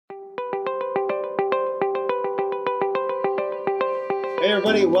Hey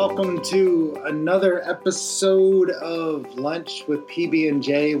everybody, welcome to another episode of Lunch with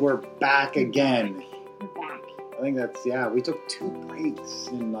PB&J. We're back again. We're back. I think we took 2 breaks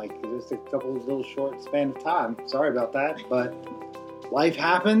in just a couple of little short span of time. Sorry about that, but life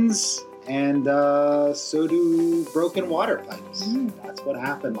happens, and so do broken water pipes. That's what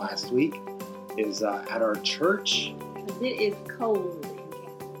happened last week, is at our church. It is cold.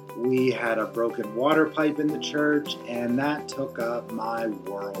 We had a broken water pipe in the church, and that took up my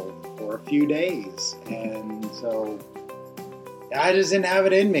world for a few days. And so I just didn't have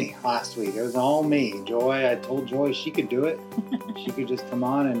it in me last week. It was all me. Joy, I told Joy she could do it. She could just come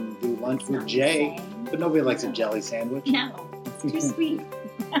on and do lunch with Jay. But nobody likes a jelly sandwich. No, it's too sweet.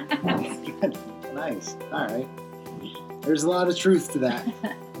 Nice. All right. There's a lot of truth to that.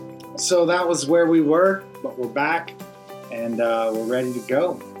 So that was where we were, but we're back, and we're ready to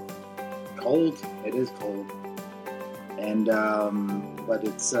go. Cold. It is cold, and but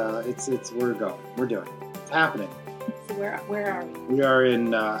it's we're going. We're doing it. It's happening. So where are we? We are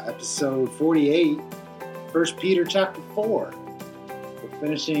in episode 48, 1 Peter chapter 4. We're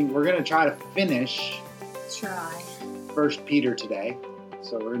finishing. We're going to try to finish. Try. 1 Peter today.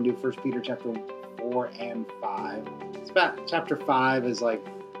 So we're going to do 1 Peter chapter 4 and 5. It's about chapter 5 is like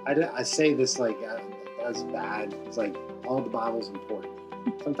I say this like that's bad. It's like all the Bible's important.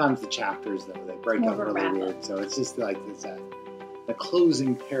 Sometimes the chapters, though, they break up really weird. So it's just like it's the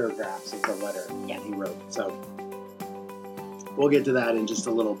closing paragraphs of the letter that he wrote. So we'll get to that in just a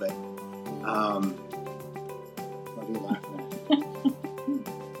little bit. What are you laughing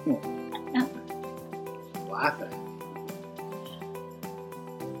at? Laughing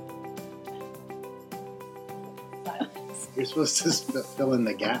at. You're supposed to fill in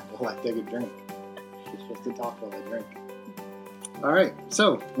the gap while I take a drink. You're supposed to talk while I drink. All right,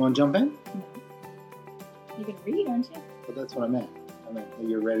 so you want to jump in? You can read, aren't you? Well, that's what I meant. I meant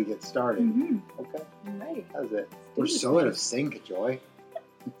you're ready to get started. Mm-hmm. Okay. I'm ready. How's it? We're so out of sync, Joy.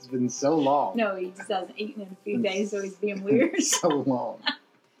 It's been so long. No, he just hasn't eaten in a few days, so he's being weird. So long.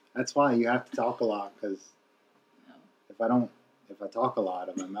 That's why you have to talk a lot, because if I talk a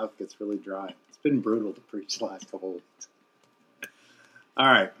lot, my mouth gets really dry. It's been brutal to preach the last couple of weeks. All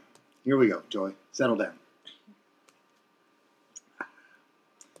right, here we go, Joy. Settle down.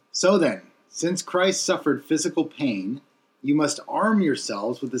 So then, since Christ suffered physical pain, you must arm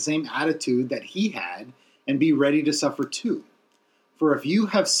yourselves with the same attitude that he had and be ready to suffer too. For if you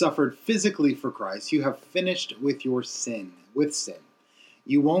have suffered physically for Christ, you have finished with sin.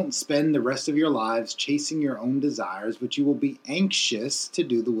 You won't spend the rest of your lives chasing your own desires, but you will be anxious to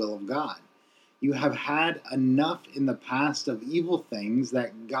do the will of God. You have had enough in the past of evil things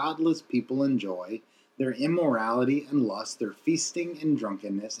that godless people enjoy, their immorality and lust, their feasting and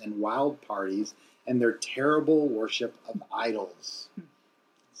drunkenness and wild parties, and their terrible worship of idols.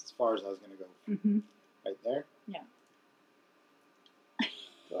 That's as far as I was going to go. Mm-hmm. Right there? Yeah.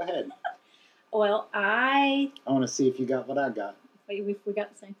 Go ahead. Well, I want to see if you got what I got. Wait, if we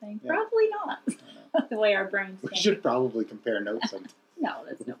got the same thing? Yeah. Probably not. The way our brains think. We should probably compare notes sometime. No,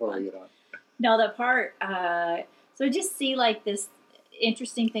 that's no before fun. we get on. No, that part, so just see like this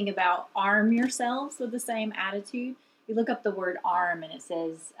interesting thing about arm yourselves with the same attitude. You look up the word arm and it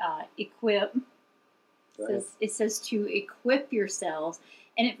says equip. It says to equip yourselves.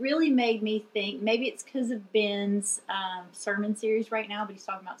 And it really made me think, maybe it's because of Ben's sermon series right now, but he's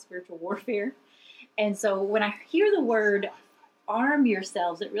talking about spiritual warfare. And so when I hear the word arm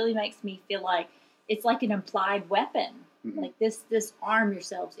yourselves, it really makes me feel like it's like an implied weapon. Mm-hmm. Like this arm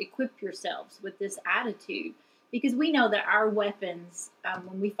yourselves, equip yourselves with this attitude. Because we know that our weapons,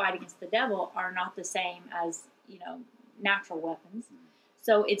 when we fight against the devil, are not the same as, natural weapons.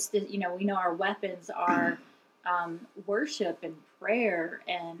 So it's we know our weapons are worship and prayer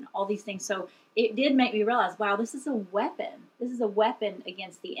and all these things. So it did make me realize, wow, this is a weapon. This is a weapon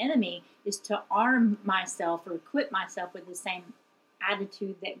against the enemy, is to arm myself or equip myself with the same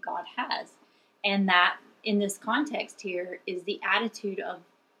attitude that God has. And that in this context here is the attitude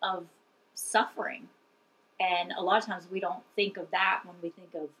of suffering. And a lot of times we don't think of that when we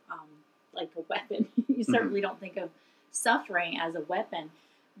think of like a weapon. You certainly don't think of suffering as a weapon.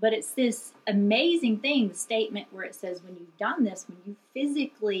 But it's this amazing thing, the statement where it says when you've done this, when you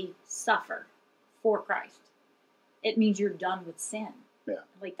physically suffer for Christ, it means you're done with sin. Yeah.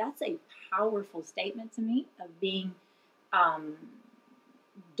 Like that's a powerful statement to me of being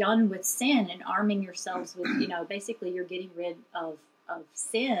done with sin and arming yourselves with, basically you're getting rid of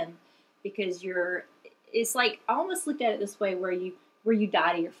sin because it's like, I almost looked at it this way where you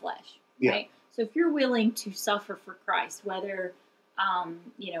die to your flesh, right? So if you're willing to suffer for Christ, whether,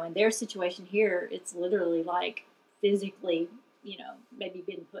 in their situation here, it's literally like physically maybe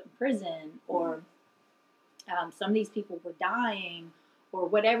been put in prison, or some of these people were dying, or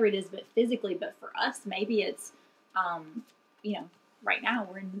whatever it is, but physically. But for us, maybe it's, right now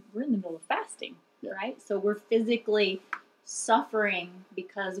we're in the middle of fasting, right? So we're physically suffering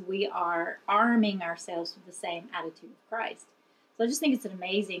because we are arming ourselves with the same attitude of Christ. So I just think it's an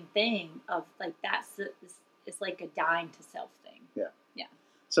amazing thing of like it's like a dying to self thing. Yeah. Yeah.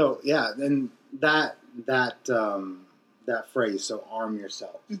 So and that phrase, so arm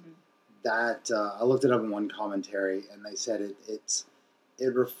yourselves. Mm-hmm. That I looked it up in one commentary, and they said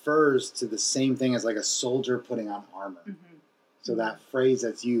it refers to the same thing as like a soldier putting on armor. Mm-hmm. So that phrase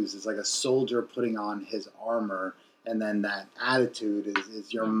that's used is like a soldier putting on his armor, and then that attitude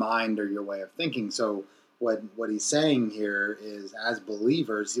is your mind or your way of thinking. So what he's saying here is, as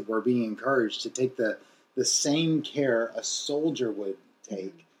believers, we're being encouraged to take the same care a soldier would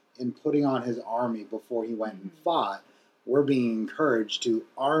take in putting on his army before he went and fought. We're being encouraged to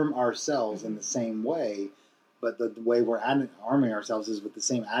arm ourselves in the same way, but the way we're arming ourselves is with the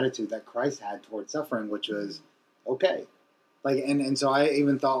same attitude that Christ had towards suffering, which was okay. Like, and so I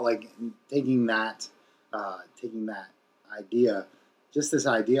even thought, like, taking that idea, just this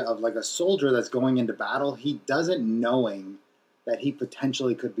idea of like a soldier that's going into battle, he doesn't knowing that he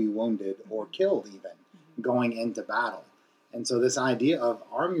potentially could be wounded or killed even going into battle. And so this idea of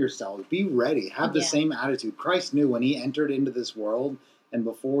arm yourselves, be ready, have the same attitude. Christ knew when he entered into this world and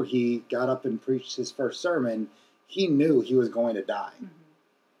before he got up and preached his first sermon, he knew he was going to die.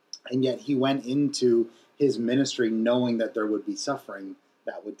 And yet he went into his ministry knowing that there would be suffering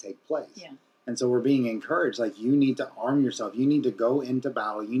that would take place. Yeah. And so we're being encouraged, like, you need to arm yourself. You need to go into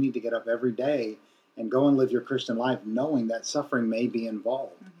battle. You need to get up every day and go and live your Christian life knowing that suffering may be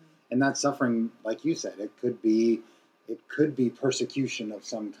involved. And that suffering, like you said, it could be persecution of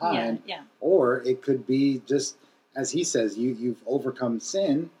some kind, or it could be just, as he says, you've overcome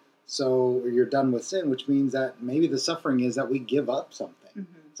sin, so you're done with sin, which means that maybe the suffering is that we give up something,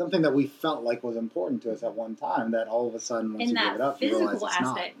 something that we felt like was important to us at one time, that all of a sudden, once you give it up, you realize it's not. And that physical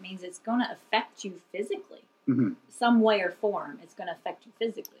aspect means it's going to affect you physically. Some way or form, it's going to affect you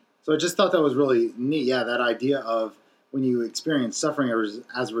physically. So I just thought that was really neat, that idea of when you experience suffering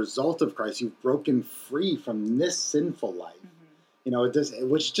as a result of Christ, you've broken free from this sinful life.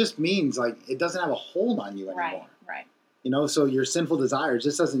 Which just means like it doesn't have a hold on you anymore. Right. So your sinful desires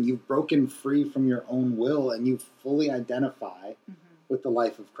just doesn't. You've broken free from your own will, and you fully identify with the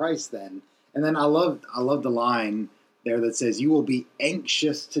life of Christ. Then, and then I love the line there that says, "You will be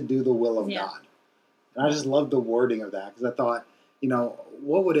anxious to do the will of God." And I just love the wording of that, because I thought,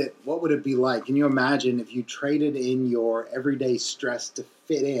 what would it be like? Can you imagine if you traded in your everyday stress to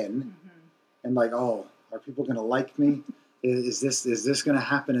fit in, and like, oh, are people going to like me? Is this going to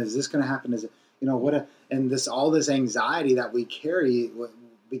happen? Is this going to happen? Is it, all this anxiety that we carry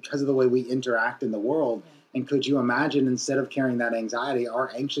because of the way we interact in the world? And could you imagine, instead of carrying that anxiety,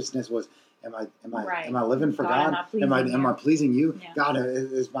 our anxiousness was, Am I living for God? Am I pleasing you? Yeah. God,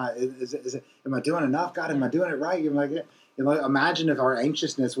 am I doing enough? God, am I doing it right? Imagine if our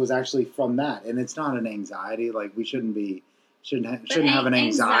anxiousness was actually from that, and it's not an anxiety. Like, we shouldn't have an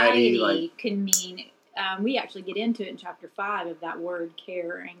anxiety. Like, can mean we actually get into it in chapter 5 of that word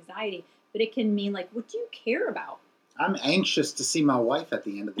care or anxiety, but it can mean like, what do you care about? I'm anxious to see my wife at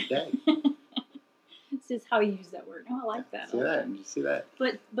the end of the day. This is how you use that word. Oh, I like that. Did you see that?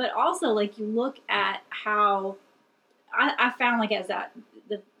 But also, like, you look at how I found, like, as that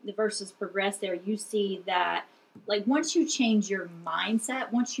the verses progress there, you see that, like, once you change your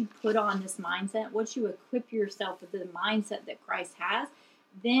mindset, once you put on this mindset, once you equip yourself with the mindset that Christ has,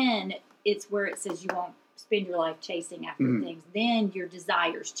 then it's where it says you won't spend your life chasing after things. Then your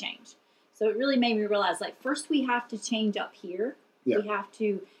desires change. So it really made me realize, like, first we have to change up here. Yeah. We have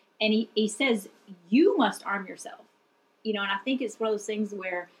to, and he says, you must arm yourself. And I think it's one of those things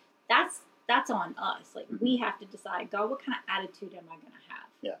where that's on us. Like, we have to decide, God, what kind of attitude am I going to have?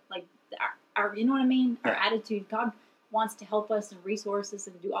 Yeah. Like, our you know what I mean? Yeah. Our attitude, God wants to help us and resource us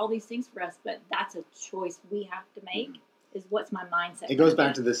and do all these things for us, but that's a choice we have to make, is what's my mindset. It goes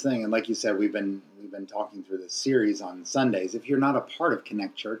back to this thing, and like you said, we've been talking through this series on Sundays. If you're not a part of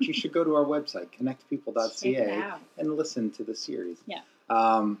Connect Church, you should go to our website, connectpeople.ca, and listen to the series. Yeah.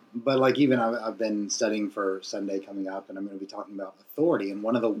 But like, even I've been studying for Sunday coming up, and I'm going to be talking about authority. And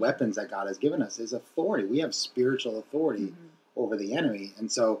one of the weapons that God has given us is authority. We have spiritual authority over the enemy. And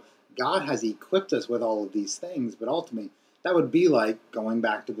so God has equipped us with all of these things, but ultimately that would be like, going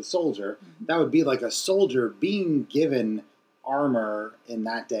back to the soldier, that would be like a soldier being given armor in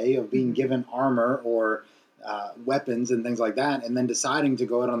that day, of being given armor or weapons and things like that, and then deciding to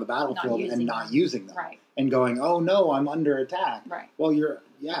go out on the battlefield and not using them. Right. and going, oh no, I'm under attack. Right. Well,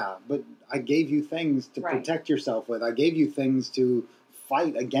 but I gave you things to Right. protect yourself with. I gave you things to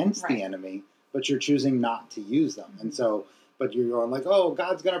fight against Right. the enemy, but you're choosing not to use them. Mm-hmm. And so, but you're going like, oh,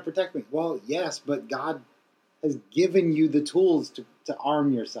 God's going to protect me. Well, yes, but God has given you the tools to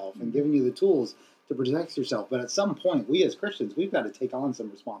arm yourself and given you the tools to protect yourself. But at some point, we as Christians, we've got to take on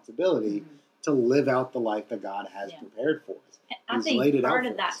some responsibility to live out the life that God has prepared for us. I He's think laid it part out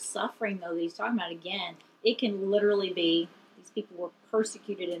of for that us. suffering, though, that he's talking about again, it can literally be these people were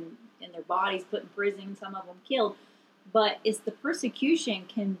persecuted in their bodies, put in prison, some of them killed. But it's the persecution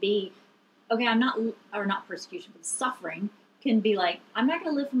can be, okay, not persecution, but suffering can be like, I'm not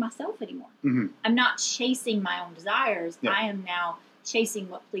going to live for myself anymore. Mm-hmm. I'm not chasing my own desires. Yeah. I am now chasing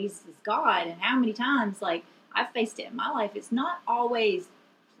what pleases God. And how many times, like, I've faced it in my life, it's not always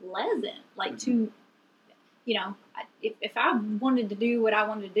pleasant. Like, to, you know, if I wanted to do what I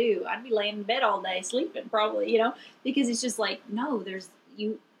wanted to do, I'd be laying in bed all day sleeping probably, you know, because it's just like, no,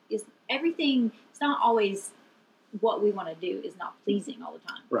 everything, it's not always what we want to do is not pleasing all the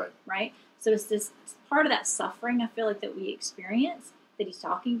time. Right? So it's this part of that suffering I feel like that we experience that he's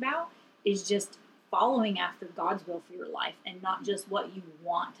talking about is just following after God's will for your life and not just what you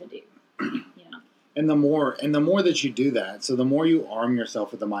want to do. You know. And the more that you do that, so the more you arm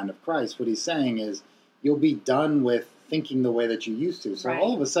yourself with the mind of Christ, what he's saying is you'll be done with thinking the way that you used to. So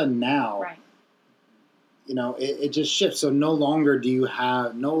all of a sudden now, you know, it just shifts. So no longer do you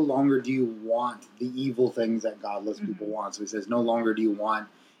want the evil things that godless people want. So he says, no longer do you want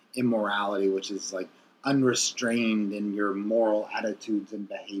immorality, which is like unrestrained in your moral attitudes and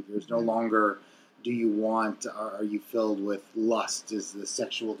behaviors. No longer do you want, are you filled with lust, is the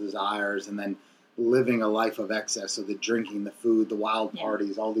sexual desires, and then living a life of excess, so the drinking, the food, the wild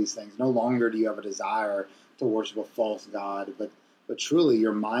parties, all these things. No longer do you have a desire to worship a false god, but truly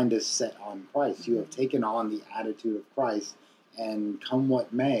your mind is set on Christ. You have taken on the attitude of Christ, and come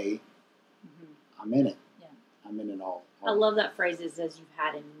what may, I'm in it. Yeah. I'm in it all. I love that phrase. It says you've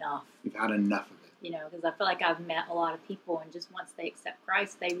had enough. You've had enough of it. You know, because I feel like I've met a lot of people, and just once they accept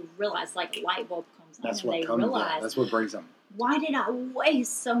Christ, they realize, like, a light bulb comes on, That's and what they comes. realize, that's what brings them. Why did I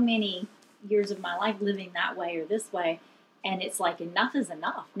waste so many years of my life living that way or this way? And it's like, enough is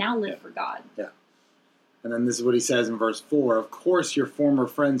enough. Now live for God. Yeah. And then this is what he says in verse 4. Of course, your former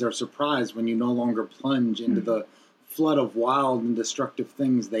friends are surprised when you no longer plunge into the flood of wild and destructive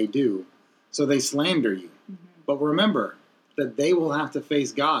things they do. So they slander you. But remember that they will have to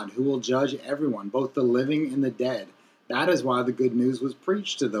face God, who will judge everyone, both the living and the dead. That is why the good news was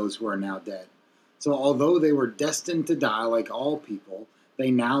preached to those who are now dead. So although they were destined to die like all people,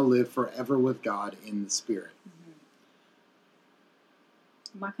 they now live forever with God in the Spirit.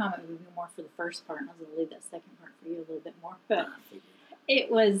 My comment would be more for the first part, and I was going to leave that second part for you a little bit more. But it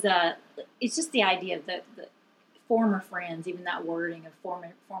was, it's just the idea of the former friends, even that wording of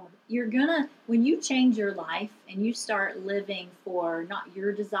former. You're gonna, when you change your life and you start living for not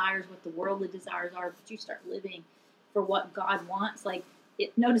your desires, what the worldly desires are, but you start living for what God wants. Like,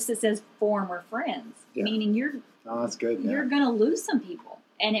 notice it says former friends, meaning that's good. You're gonna lose some people,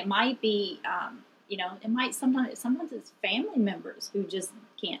 and it might be. You know, it might sometimes it's family members who just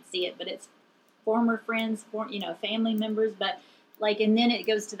can't see it, but it's former friends, family members. But like, and then it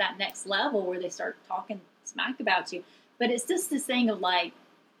goes to that next level where they start talking smack about you. But it's just this thing of like,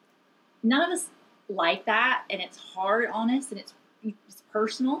 none of us like that, and it's hard on us, and it's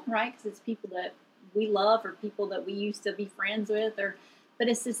personal, right? Because it's people that we love or people that we used to be friends with, but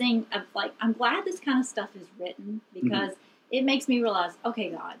it's the thing of like, I'm glad this kind of stuff is written because. It makes me realize, okay,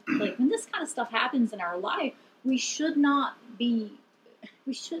 God, like when this kind of stuff happens in our life, we shouldn't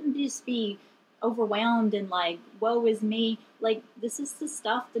just be overwhelmed and like, woe is me. Like, this is the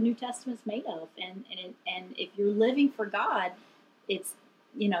stuff the New Testament's made of. And if you're living for God, it's,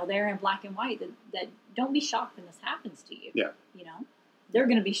 there in black and white that don't be shocked when this happens to you. Yeah. They're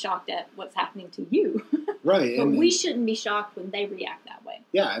going to be shocked at what's happening to you. Right. But we shouldn't be shocked when they react that way.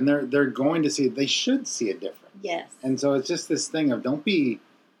 Yeah. And they're going to they should see a difference. Yes. And so it's just this thing of don't be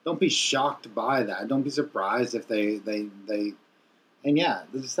shocked by that. Don't be surprised if they and yeah,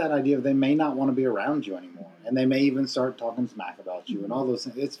 there's that idea of they may not want to be around you anymore. And they may even start talking smack about you and all those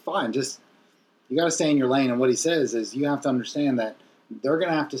things. It's fine. Just, you got to stay in your lane. And what he says is you have to understand that they're going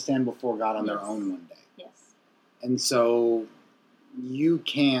to have to stand before God on their own one day. Yes. And so you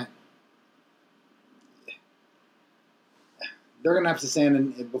can't, they're going to have to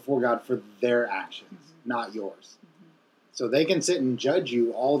stand before God for their actions, not yours. So they can sit and judge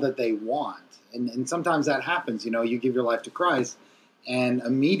you all that they want. And sometimes that happens. You give your life to Christ, and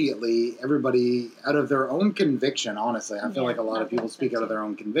immediately everybody, out of their own conviction, honestly, I feel like a lot of people speak out of their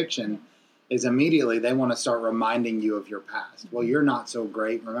own conviction, is immediately they want to start reminding you of your past. Well, you're not so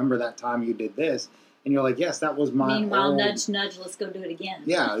great. Remember that time you did this? And you're like, yes, that was my Meanwhile, old... nudge, nudge, let's go do it again.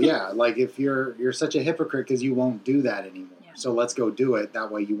 Yeah. Like if you're such a hypocrite because you won't do that anymore. Yeah. So let's go do it.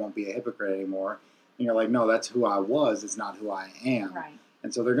 That way you won't be a hypocrite anymore. And you're like, no, that's who I was. It's not who I am. Right.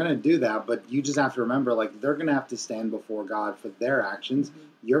 And so they're going to do that, but you just have to remember, like, they're going to have to stand before God for their actions. Mm-hmm.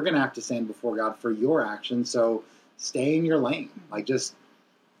 You're going to have to stand before God for your actions. So stay in your lane. Mm-hmm. Like, just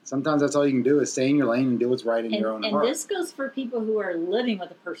sometimes that's all you can do is stay in your lane and do what's right in your own heart. And this goes for people who are living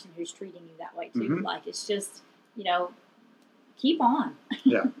with a person who's treating you that way too. Mm-hmm. Like, it's just, keep on.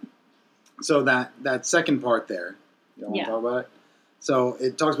 Yeah. So that second part there, you want to talk about it? So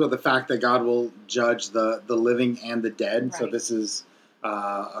it talks about the fact that God will judge the living and the dead. Right. So this is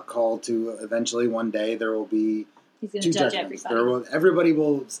a call to eventually one day there will be He's going to judge everybody. Everybody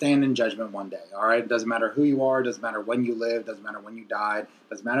will stand in judgment one day. All right, it doesn't matter who you are, doesn't matter when you live, doesn't matter when you died,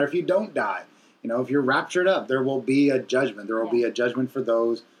 doesn't matter if you don't die. If you're raptured up, there will be a judgment. There will be a judgment for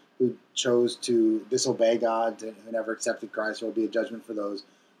those who chose to disobey God, who never accepted Christ. There will be a judgment for those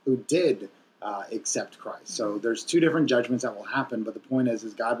who did accept Christ. Mm-hmm. So there's two different judgments that will happen, but the point is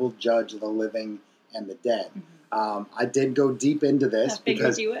God will judge the living and the dead. Mm-hmm. I did go deep into this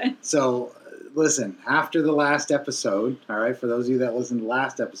because you would. So listen, after the last episode, all right, for those of you that listened to the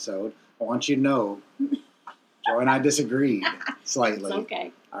last episode, I want you to know Joy and I disagreed slightly. It's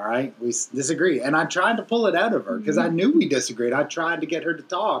okay. All right, we disagreed, and I tried to pull it out of her because I knew we disagreed. I tried to get her to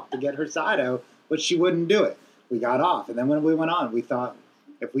talk, to get her side out, but she wouldn't do it. We got off, and then when we went on, we thought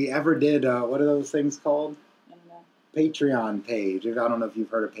if we ever did, what are those things called? I don't know. Patreon page. I don't know if you've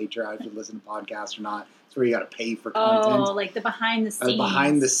heard of Patreon, if you listen to podcasts or not. It's where you got to pay for content. Oh, like the behind the scenes.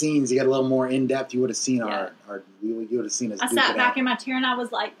 Behind the scenes, you get a little more in depth. You would have seen you would have seen us. I sat back in my chair and I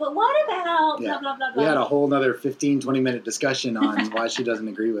was like, "But what about blah blah blah blah?" We had a whole another 15-20 minute discussion on why she doesn't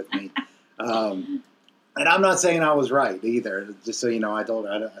agree with me. And I'm not saying I was right either. Just so you know, I told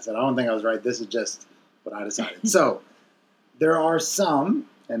her. I said I don't think I was right. This is just what I decided. So there are some,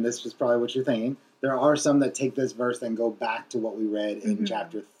 and this was probably what you're thinking. There are some that take this verse and go back to what we read in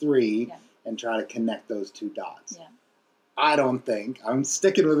chapter 3. Yeah. And try to connect those two dots. Yeah. I don't think. I'm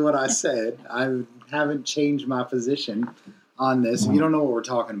sticking with what I said. I haven't changed my position on this. If you don't know what we're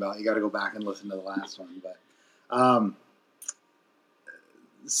talking about, you got to go back and listen to the last one. But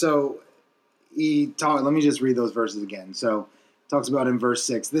so let me just read those verses again. So it talks about in verse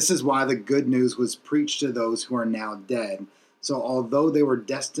 6, this is why the good news was preached to those who are now dead. So although they were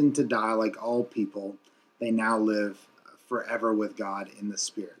destined to die like all people, they now live forever with God in the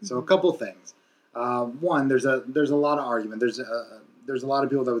Spirit. So a couple things. One, there's a lot of argument. There's a lot of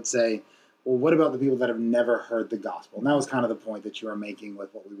people that would say, well, what about the people that have never heard the gospel? And that was kind of the point that you were making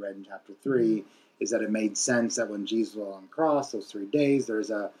with what we read in chapter 3, is that it made sense that when Jesus was on the cross, those 3 days, there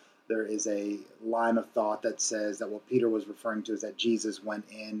is a line of thought that says that what Peter was referring to is that Jesus went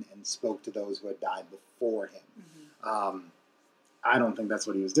in and spoke to those who had died before him. I don't think that's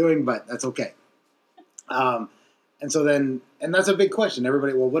what he was doing, but that's okay. And so then, and that's a big question.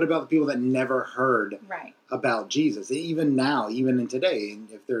 Everybody, well, what about the people that never heard about Jesus? Even now, even in today,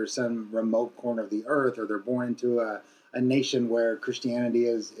 if there's some remote corner of the earth, or they're born into a nation where Christianity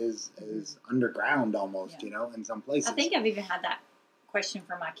is underground almost, in some places. I think I've even had that question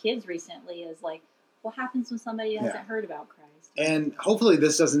from my kids recently is like, what happens when somebody hasn't heard about Christ? And hopefully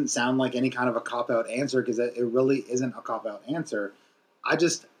this doesn't sound like any kind of a cop-out answer, because it really isn't a cop-out answer. I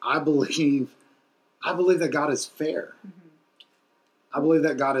believe that God is fair. Mm-hmm. I believe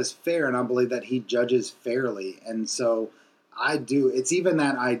that God is fair, and I believe that he judges fairly. And so I do. It's even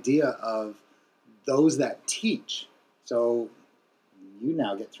that idea of those that teach. So you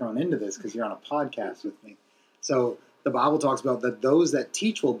now get thrown into this because you're on a podcast with me. So the Bible talks about that those that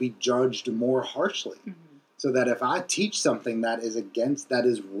teach will be judged more harshly. Mm-hmm. So that if I teach something that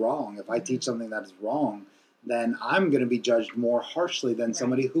is wrong, if I teach something that is wrong, then I'm going to be judged more harshly than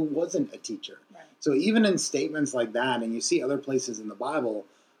somebody who wasn't a teacher. Right. So even in statements like that, and you see other places in the Bible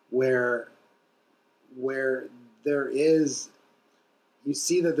where there is, you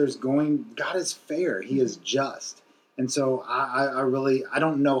see that God is fair. He is just. And so I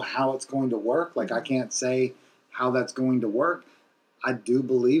don't know how it's going to work. Like, I can't say how that's going to work. I do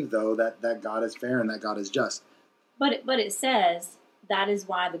believe, though, that God is fair and that God is just. But it says that is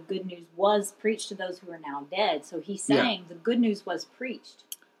why the good news was preached to those who are now dead. So he's saying the good news was preached.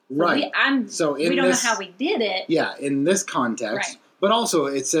 So right. We don't know how we did it. Yeah, in this context. Right. But also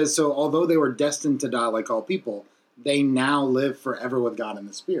it says, so although they were destined to die like all people, they now live forever with God in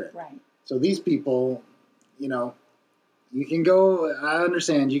the Spirit. Right. So these people, you can go, I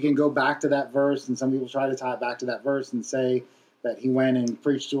understand, you can go back to that verse, and some people try to tie it back to that verse and say that he went and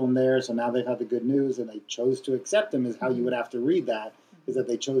preached to them there, so now they've had the good news and they chose to accept him, is how you would have to read that, is that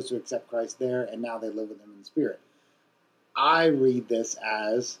they chose to accept Christ there and now they live with him in the Spirit. I read this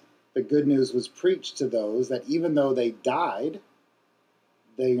as the good news was preached to those that even though they died,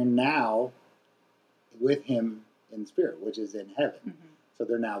 they are now with him in spirit, which is in heaven. Mm-hmm. So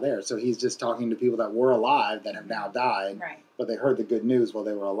they're now there. So he's just talking to people that were alive that have now died, Right. but they heard the good news while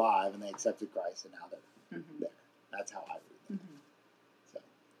they were alive and they accepted Christ and now they're there. That's how I read it. So,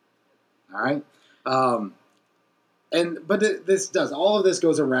 all right. All of this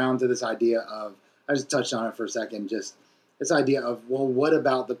goes around to this idea of, I just touched on it for a second, just this idea of, well, what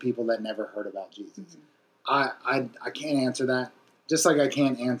about the people that never heard about Jesus? I can't answer that. Just like I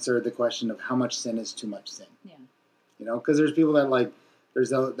can't answer the question of how much sin is too much sin. Yeah. You know, because there's people that there's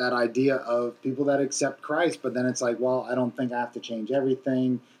that idea of people that accept Christ, but then it's like, well, I don't think I have to change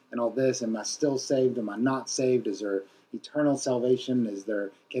everything and all this. Am I still saved? Am I not saved? Is there eternal salvation?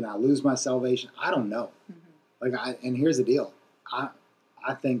 Can I lose my salvation? I don't know. And here's the deal. I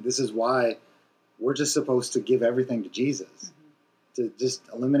think this is why we're just supposed to give everything to Jesus. To just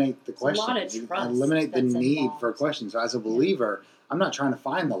eliminate the question. A lot of trust. Eliminate the need involved. for questions. So as a believer, I'm not trying to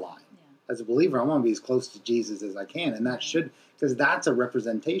find the line. As a believer, I want to be as close to Jesus as I can. And that because that's a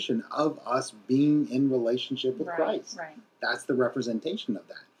representation of us being in relationship with Christ. Right. That's the representation of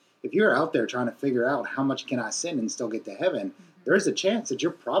that. If you're out there trying to figure out how much can I sin and still get to heaven, there's a chance that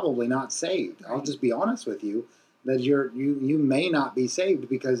you're probably not saved. I'll just be honest with you, that you may not be saved,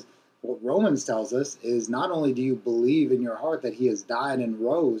 because what Romans tells us is not only do you believe in your heart that he has died and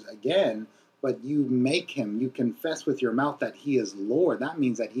rose again, but you you confess with your mouth that he is Lord. That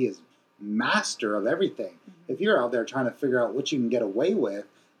means that he is master of everything. If you're out there trying to figure out what you can get away with,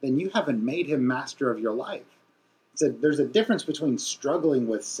 then you haven't made him master of your life. So there's a difference between struggling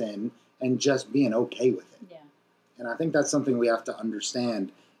with sin and just being okay with it. Yeah. And I think that's something we have to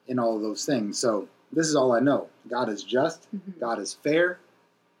understand in all of those things. So this is all I know. God is just. God is fair.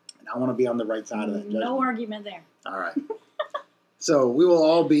 And I want to be on the right side of that judgment. No argument there. All right. So we will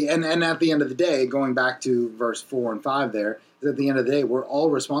all be, and at the end of the day, going back to verse 4 and 5 there, is at the end of the day, we're all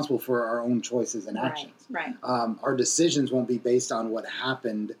responsible for our own choices and actions. Right. Our decisions won't be based on what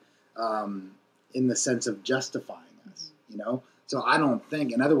happened in the sense of justifying us, you know? So I don't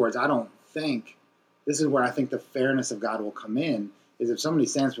think, in other words, this is where I think the fairness of God will come in, is if somebody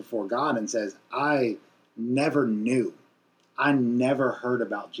stands before God and says, I never knew. I never heard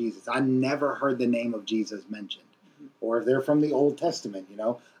about Jesus. I never heard the name of Jesus mentioned. Or if they're from the Old Testament, you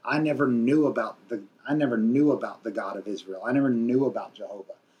know, I never knew about the God of Israel. I never knew about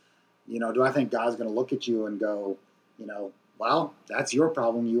Jehovah. You know, do I think God's going to look at you and go, you know, well, that's your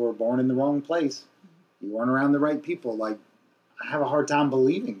problem. You were born in the wrong place. You weren't around the right people. Like, I have a hard time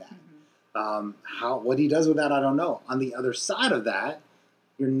believing that. What he does with that, I don't know. On the other side of that,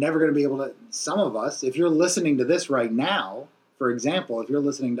 you're never going to be able to, some of us, if you're listening to this right now, for example, if you're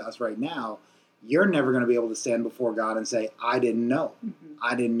listening to us right now, you're never going to be able to stand before God and say, I didn't know.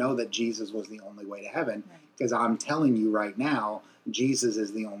 I didn't know that Jesus was the only way to heaven, because I'm telling you right now, Jesus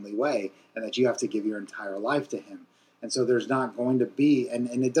is the only way, and that you have to give your entire life to him. And so there's not going to be, and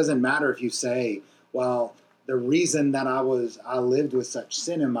it doesn't matter if you say, well, the reason that I lived with such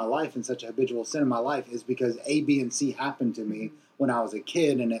sin in my life and such habitual sin in my life is because A, B, and C happened to me when I was a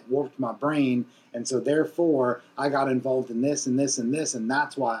kid, and it warped my brain, and so therefore I got involved in this and this and this, and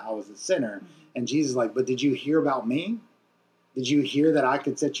that's why I was a sinner. And Jesus is like, but did you hear about me? Did you hear that I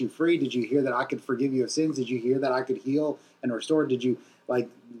could set you free? Did you hear that I could forgive you of sins? Did you hear that I could heal and restore? Did you,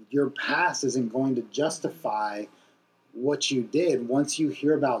 your past isn't going to justify what you did. Once you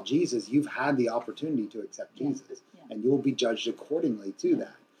hear about Jesus, you've had the opportunity to accept Jesus, and you'll be judged accordingly to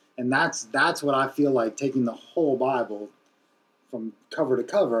that. And that's what I feel like, taking the whole Bible from cover to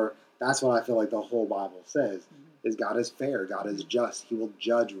cover, that's what I feel like the whole Bible says. Is God is fair, God is just. He will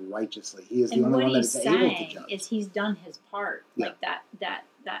judge righteously. He is the only one that is able to judge. Is he's done his part. Like that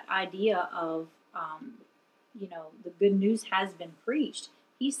idea of the good news has been preached.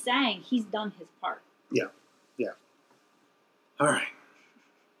 He's saying he's done his part. Yeah. All right.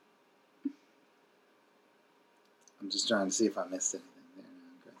 I'm just trying to see if I missed anything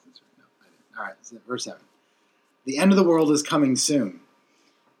there. No, I didn't. All right, so verse 7. The end of the world is coming soon.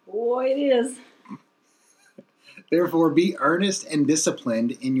 Boy, it is. Therefore, be earnest and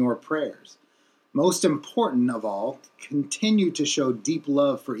disciplined in your prayers. Most important of all, continue to show deep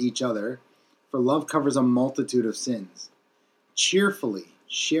love for each other, for love covers a multitude of sins. Cheerfully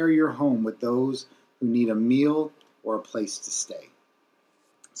share your home with those who need a meal or a place to stay.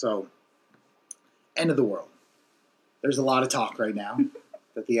 So, end of the world. There's a lot of talk right now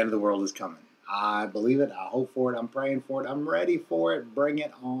that the end of the world is coming. I believe it. I hope for it. I'm praying for it. I'm ready for it. Bring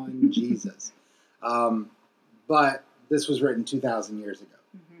it on, Jesus. But this was written 2,000 years ago,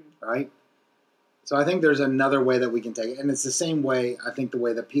 right? So I think there's another way that we can take it. And it's the same way, I think the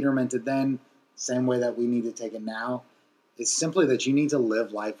way that Peter meant it then, same way that we need to take it now. It's simply that you need to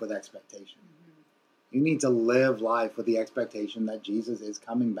live life with expectation. You need to live life with the expectation that Jesus is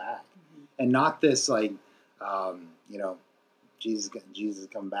coming back. And not this like, Jesus is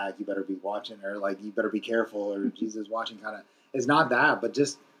coming back, you better be watching, or like, you better be careful, or Jesus is watching kind of. It's not that, but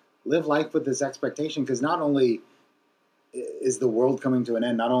just live life with this expectation, because not only is the world coming to an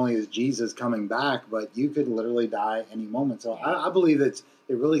end, not only is Jesus coming back, but you could literally die any moment. So I believe that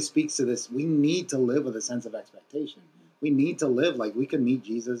it really speaks to this. We need to live with a sense of expectation. We need to live like we can meet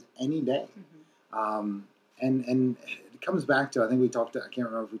Jesus any day. And it comes back to, I think we talked to, I can't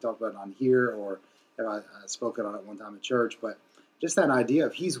remember if we talked about it on here or if I spoke it on it one time at church, but just that idea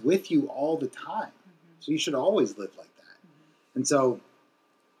of he's with you all the time. So you should always live like that. And so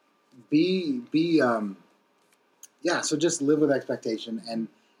so just live with expectation and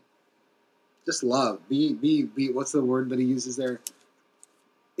just love. Be what's the word that he uses there?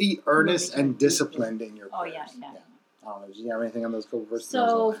 Be earnest and disciplined in your prayers. Yeah. I don't know. Do you have anything on those couple verses?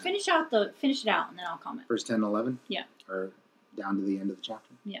 So finish it out and then I'll comment. Verse 10 and 11? Yeah. Or down to the end of the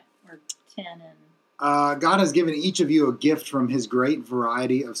chapter? Yeah. Or 10 and... God has given each of you a gift from his great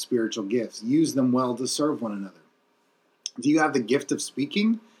variety of spiritual gifts. Use them well to serve one another. Do you have the gift of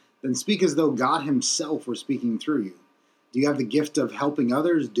speaking? Then speak as though God himself were speaking through you. Do you have the gift of helping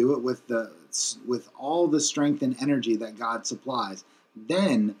others? Do it with all the strength and energy that God supplies.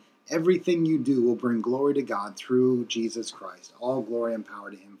 Then everything you do will bring glory to God through Jesus Christ. All glory and power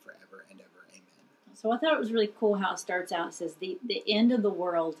to him forever and ever. Amen. So I thought it was really cool how it starts out. It says the end of the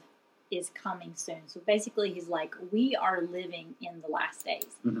world is coming soon. So basically he's like, we are living in the last days,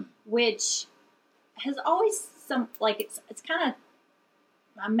 which has always it's kind of,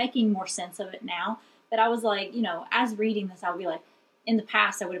 I'm making more sense of it now, but I was like, as reading this, I would be like, in the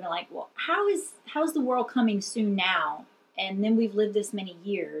past I would have been like, well, how's the world coming soon now? And then we've lived this many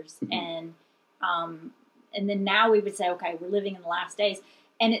years and then now we would say, okay, we're living in the last days.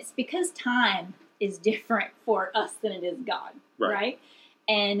 And it's because time is different for us than it is God. Right?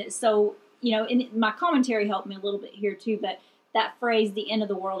 And so, my commentary helped me a little bit here too, but that phrase, the end of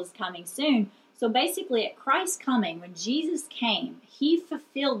the world is coming soon. So basically at Christ's coming, when Jesus came, he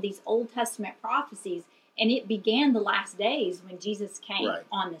fulfilled these Old Testament prophecies, and it began the last days when Jesus came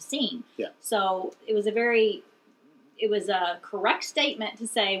on the scene. Yeah. So it was a correct statement to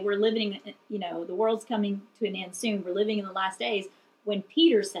say we're living, the world's coming to an end soon. We're living in the last days when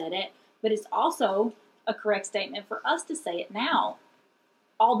Peter said it, but it's also a correct statement for us to say it now,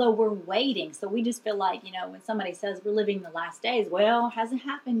 although we're waiting. So we just feel like, when somebody says we're living the last days, well, it hasn't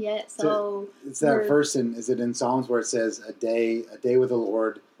happened yet. So it's that verse is it in Psalms where it says a day with the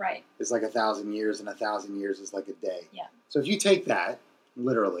Lord is like 1,000 years, and 1,000 years is like a day. Yeah. So if you take that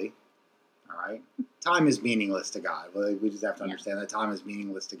literally, all right, time is meaningless to God. We just have to understand that time is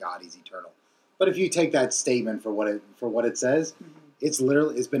meaningless to God. He's eternal. But if you take that statement for what it says, it's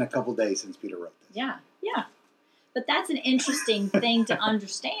been a couple days since Peter wrote this. Yeah. Yeah. But that's an interesting thing to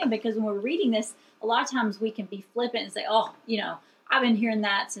understand, because when we're reading this, a lot of times we can be flippant and say, oh, I've been hearing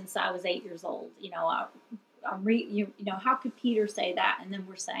that since I was 8 years old. How could Peter say that? And then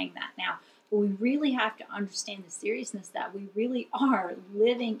we're saying that now. But we really have to understand the seriousness that we really are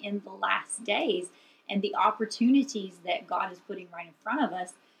living in the last days and the opportunities that God is putting right in front of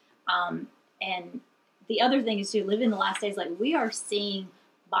us. And the other thing is to live in the last days, like we are seeing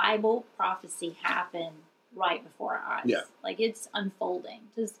Bible prophecy happen right before our eyes. Yeah. Like it's unfolding.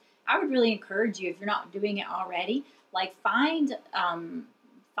 Just, I would really encourage you, if you're not doing it already, like find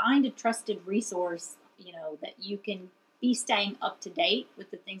a trusted resource, that you can be staying up to date with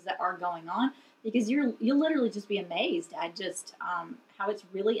the things that are going on, because you'll literally just be amazed at just how it's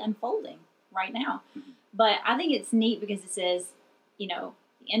really unfolding right now. But I think it's neat because it says, the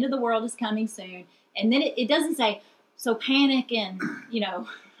end of the world is coming soon. And then it doesn't say, so panic and,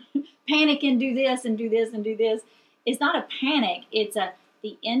 panic and do this and do this and do this. It's not a panic. It's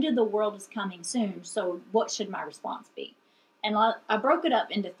the end of the world is coming soon. So what should my response be? And I broke it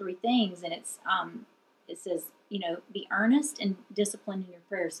up into 3 things. And it's, it says, be earnest and disciplined in your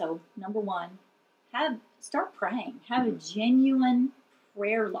prayer. So number 1, start praying, have a genuine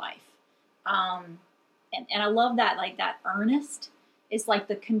prayer life. And I love that, like that earnest. It's like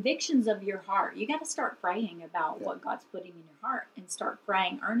the convictions of your heart. You got to start praying about what God's putting in your heart and start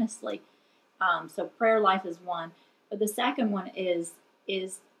praying earnestly. So prayer life is one. But the second one is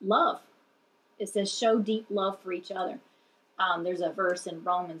love. It says show deep love for each other. There's a verse in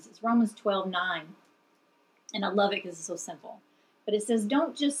Romans. It's Romans 12:9, and I love it because it's so simple. But it says,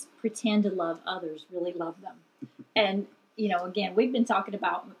 don't just pretend to love others, really love them. And, again, we've been talking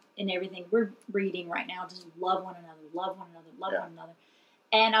about in everything we're reading right now, just love one another, love one another, love one another.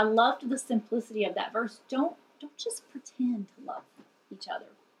 And I loved the simplicity of that verse. Don't just pretend to love each other,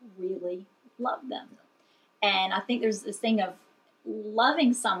 really love them. And I think there's this thing of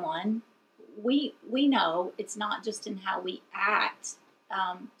loving someone. We know it's not just in how we act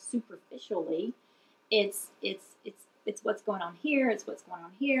superficially. It's what's going on here. It's what's going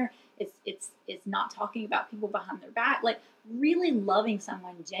on here. It's not talking about people behind their back. Like really loving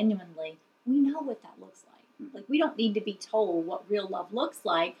someone genuinely, we know what that looks like. Like we don't need to be told what real love looks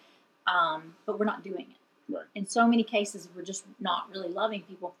like, but we're not doing it. Right. In so many cases, we're just not really loving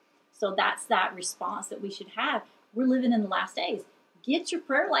people. So that's that response that we should have. We're living in the last days. Get your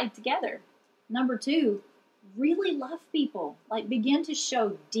prayer life together. Number 2, really love people. Like begin to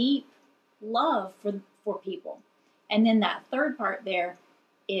show deep love for people. And then that third part there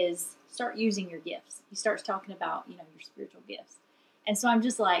is start using your gifts. He starts talking about, your spiritual gifts. And so I'm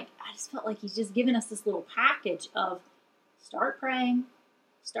just like, I just felt like he's just giving us this little package of start praying,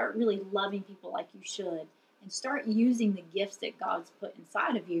 start really loving people like you should, and start using the gifts that God's put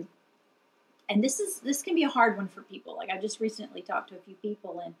inside of you. And this can be a hard one for people. Like I just recently talked to a few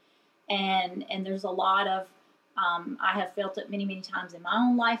people and there's a lot of, I have felt it many, many times in my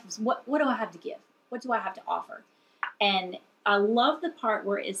own life. What do I have to give? What do I have to offer? And I love the part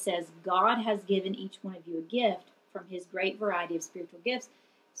where it says, God has given each one of you a gift from his great variety of spiritual gifts.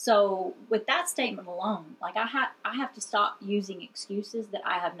 So with that statement alone, like I have to stop using excuses that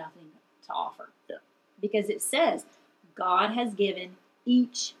I have nothing to offer. Yeah. Because it says, God has given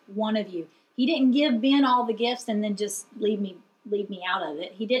each one of you. He didn't give Ben all the gifts and then just leave me out of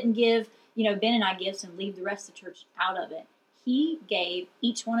it. He didn't give, Ben and I gifts and leave the rest of the church out of it. He gave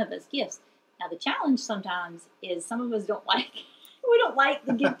each one of us gifts. Now the challenge sometimes is some of us we don't like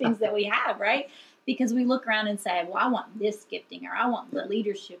the giftings that we have, right? Because we look around and say, well, I want this gifting, or I want the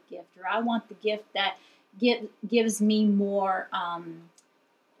leadership gift, or I want the gift that gives me more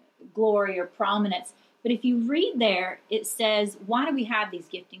glory or prominence. But if you read there, it says, why do we have these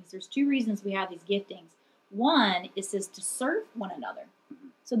giftings? There's 2 reasons we have these giftings. One, it says to serve one another.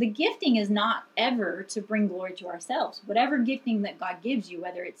 So the gifting is not ever to bring glory to ourselves. Whatever gifting that God gives you,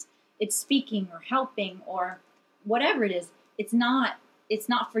 whether it's speaking or helping or whatever it is, it's not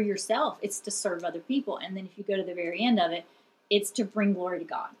for yourself. It's to serve other people. And then if you go to the very end of it, it's to bring glory to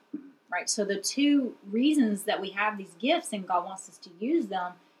God, right? So the 2 reasons that we have these gifts and God wants us to use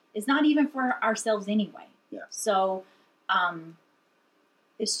them is not even for ourselves anyway. Yeah. So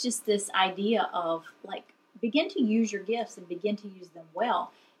it's just this idea of like, begin to use your gifts and begin to use them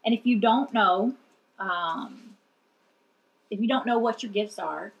well. And if you don't know, what your gifts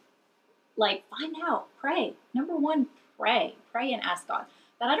are, like find out, pray. Number 1, pray and ask God.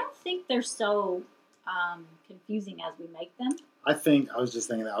 But I don't think they're so confusing as we make them. I was just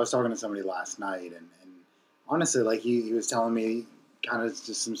thinking that I was talking to somebody last night and honestly, like he was telling me kind of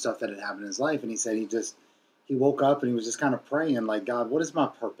just some stuff that had happened in his life. And he said he woke up and he was just kind of praying like, God, what is my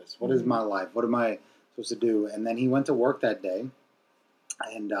purpose? What is my life? What am I supposed to do? And then he went to work that day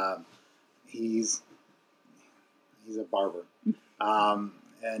and he's a barber.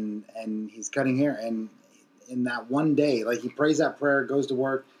 And he's cutting hair. And in that one day, like he prays that prayer, goes to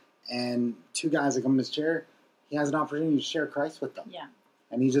work, and 2 guys that come in his chair, he has an opportunity to share Christ with them. Yeah.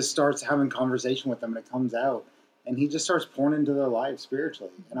 And he just starts having conversation with them, and it comes out. And he just starts pouring into their lives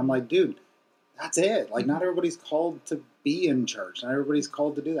spiritually. And I'm like, dude, that's it. Like, not everybody's called to be in church. Not everybody's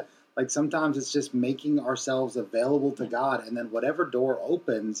called to do that. Like, sometimes it's just making ourselves available to God. And then whatever door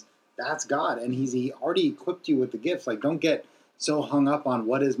opens, that's God. And he already equipped you with the gifts. Like, don't get so hung up on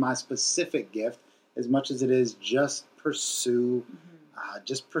what is my specific gift as much as it is just pursue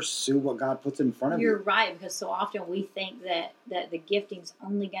what God puts in front of you. You're right, because so often we think that the gifting's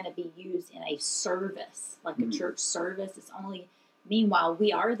only going to be used in a service, like a church service. It's only, meanwhile,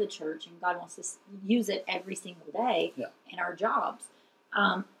 we are the church, and God wants to use it every single day in our jobs.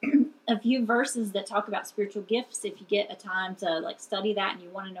 A few verses that talk about spiritual gifts, if you get a time to like study that and you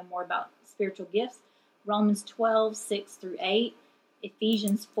want to know more about spiritual gifts, Romans 12, 6 through 8,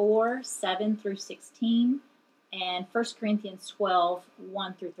 Ephesians 4, 7 through 16, and 1 Corinthians 12,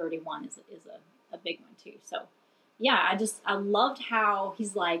 1 through 31 is a big one too. So, yeah, I loved how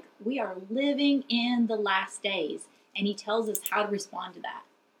he's like, we are living in the last days, and he tells us how to respond to that.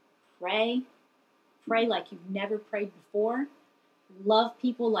 Pray like you've never prayed before. Love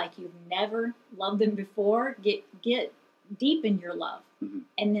people like you've never loved them before. Get deep in your love,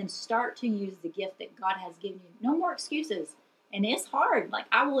 and then start to use the gift that God has given you. No more excuses. And it's hard. Like,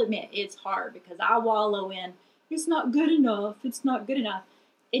 I will admit, it's hard because I wallow in, it's not good enough. It's not good enough.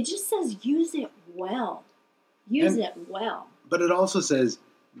 It just says use it well. Use it well. But it also says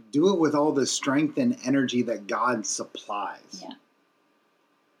do it with all the strength and energy that God supplies. Yeah.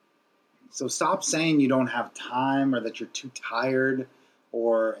 So stop saying you don't have time or that you're too tired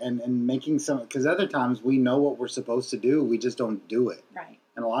or and making some, because other times we know what we're supposed to do, we just don't do it. Right.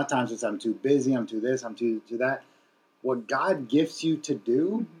 And a lot of times it's I'm too busy, I'm too this, I'm too that. What God gifts you to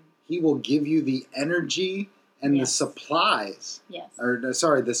do, He will give you the energy and the supplies. Yes. Or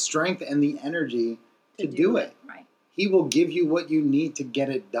sorry, the strength and the energy to do it. Right. He will give you what you need to get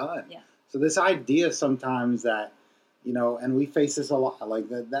it done. Yeah. So this idea sometimes that, and we face this a lot, like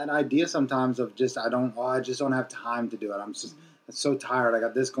that idea sometimes of just, I just don't have time to do it. I'm just so tired. I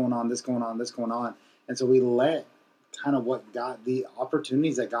got this going on, this going on, this going on. And so we let kind of the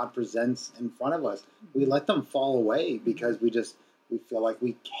opportunities that God presents in front of us, we let them fall away because we feel like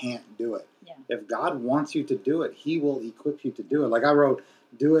we can't do it. Yeah. If God wants you to do it, He will equip you to do it. Like I wrote,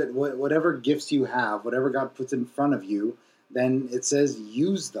 do it, whatever gifts you have, whatever God puts in front of you, then it says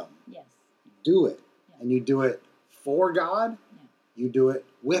use them. Yes. Do it. Yeah. And you do it for God, you do it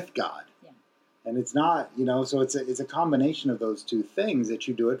with God. Yeah. And it's not, so it's a combination of those two things that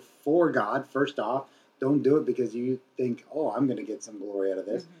you do it for God. First off, don't do it because you think, oh, I'm going to get some glory out of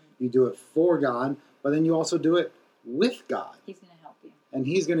this. You do it for God, but then you also do it with God. He's going to help you. And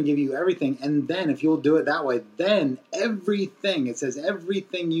He's going to give you everything. And then if you'll do it that way, then everything, it says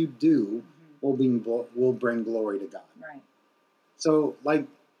everything you do will bring glory to God. Right. So,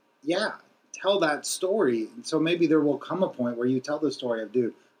 tell that story. So maybe there will come a point where you tell the story of,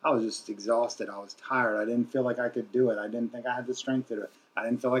 dude, I was just exhausted. I was tired. I didn't feel like I could do it. I didn't think I had the strength to do it. I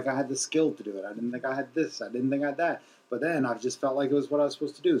didn't feel like I had the skill to do it. I didn't think I had this. I didn't think I had that. But then I just felt like it was what I was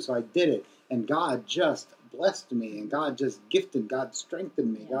supposed to do. So I did it. And God just blessed me. And God just gifted. God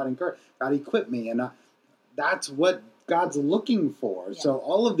strengthened me. God encouraged. God equipped me. And that's what God's looking for. Yeah. So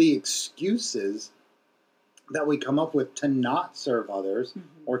all of the excuses that we come up with to not serve others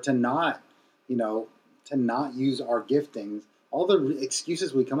or to not, to not use our giftings, all the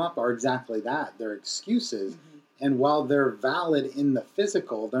excuses we come up are exactly that. They're excuses. And while they're valid in the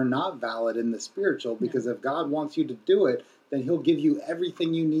physical, they're not valid in the spiritual, because if God wants you to do it, then He'll give you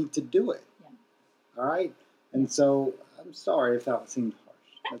everything you need to do it. Yeah. All right? And so I'm sorry if that seemed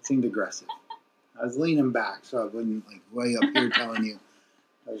harsh. That seemed aggressive. I was leaning back so I wouldn't way up here telling you.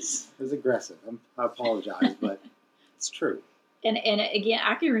 It was aggressive. I apologize, but it's true. And again,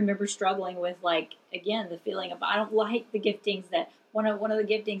 I can remember struggling with the feeling of I don't like the giftings that one of the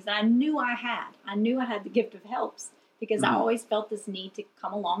giftings that I knew I had. I knew I had the gift of helps because I always felt this need to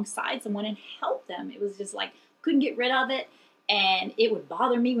come alongside someone and help them. It was just couldn't get rid of it, and it would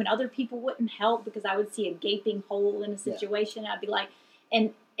bother me when other people wouldn't help because I would see a gaping hole in a situation. I'd be like,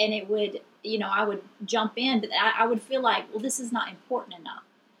 and it would, I would jump in, but I would feel like, well, this is not important enough.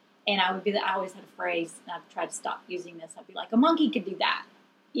 And I always had a phrase, and I've tried to stop using this. I'd be like, a monkey could do that,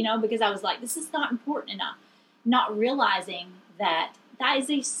 because I was like, this is not important enough. Not realizing that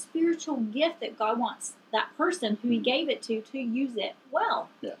is a spiritual gift that God wants that person who He gave it to use it well.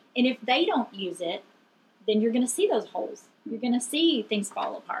 Yeah. And if they don't use it, then you're going to see those holes. You're going to see things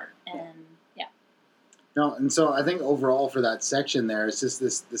fall apart. And No, and so I think overall for that section there, it's just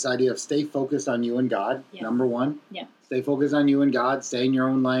this idea of stay focused on you and God, number one. Yeah. Stay focused on you and God. Stay in your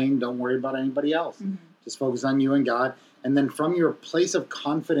own lane. Don't worry about anybody else. Just focus on you and God. And then from your place of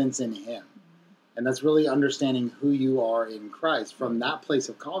confidence in Him, and that's really understanding who you are in Christ, from that place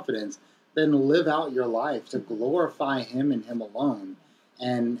of confidence, then live out your life to glorify Him and Him alone.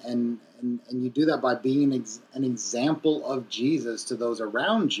 And you do that by being an example of Jesus to those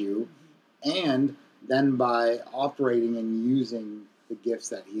around you, and then by operating and using the gifts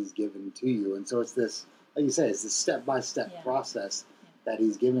that He's given to you. And so it's this, like you say, it's this step-by-step process that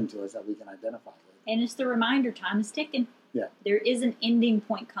He's given to us that we can identify with. And it's the reminder, time is ticking. Yeah. There is an ending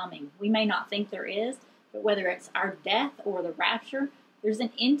point coming. We may not think there is, but whether it's our death or the rapture, there's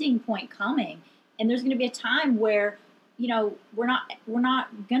an ending point coming. And there's going to be a time where, we're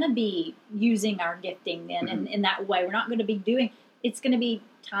not going to be using our gifting then in that way. We're not going to be doing, it's going to be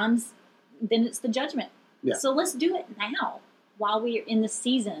times, then it's the judgment. Yeah. So let's do it now while we're in the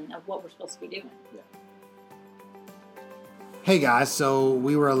season of what we're supposed to be doing. Yeah. Hey guys, so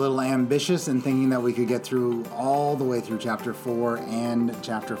we were a little ambitious in thinking that we could get through all the way through chapter 4 and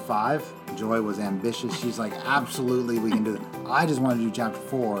chapter 5. Joy was ambitious. She's like, absolutely, we can do it. I just wanted to do chapter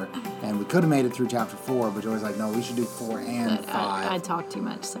 4, and we could have made it through chapter 4, but Joy's like, no, we should do 4 and 5. I talk too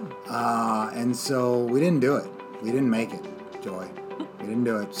much, so. And so we didn't do it. We didn't make it, Joy. We didn't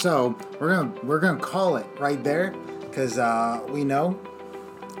do it. So we're gonna call it right there. because we know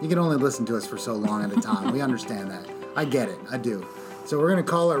you can only listen to us for so long at a time. We understand that. I get it. I do. So we're going to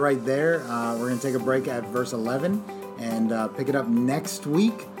call it right there. We're going to take a break at verse 11 and pick it up next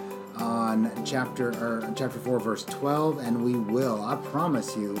week on chapter 4, verse 12. And we will, I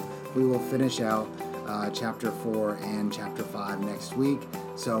promise you, we will finish out chapter 4 and chapter 5 next week.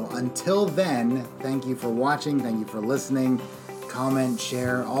 So until then, thank you for watching. Thank you for listening. Comment,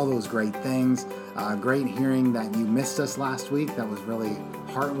 share, all those great things. Great hearing that you missed us last week. That was really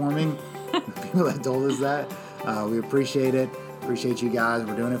heartwarming. The people that told us that. We appreciate it. Appreciate you guys.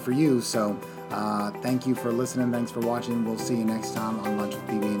 We're doing it for you. So thank you for listening. Thanks for watching. We'll see you next time on Lunch with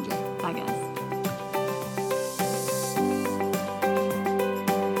PB&J. Bye, guys.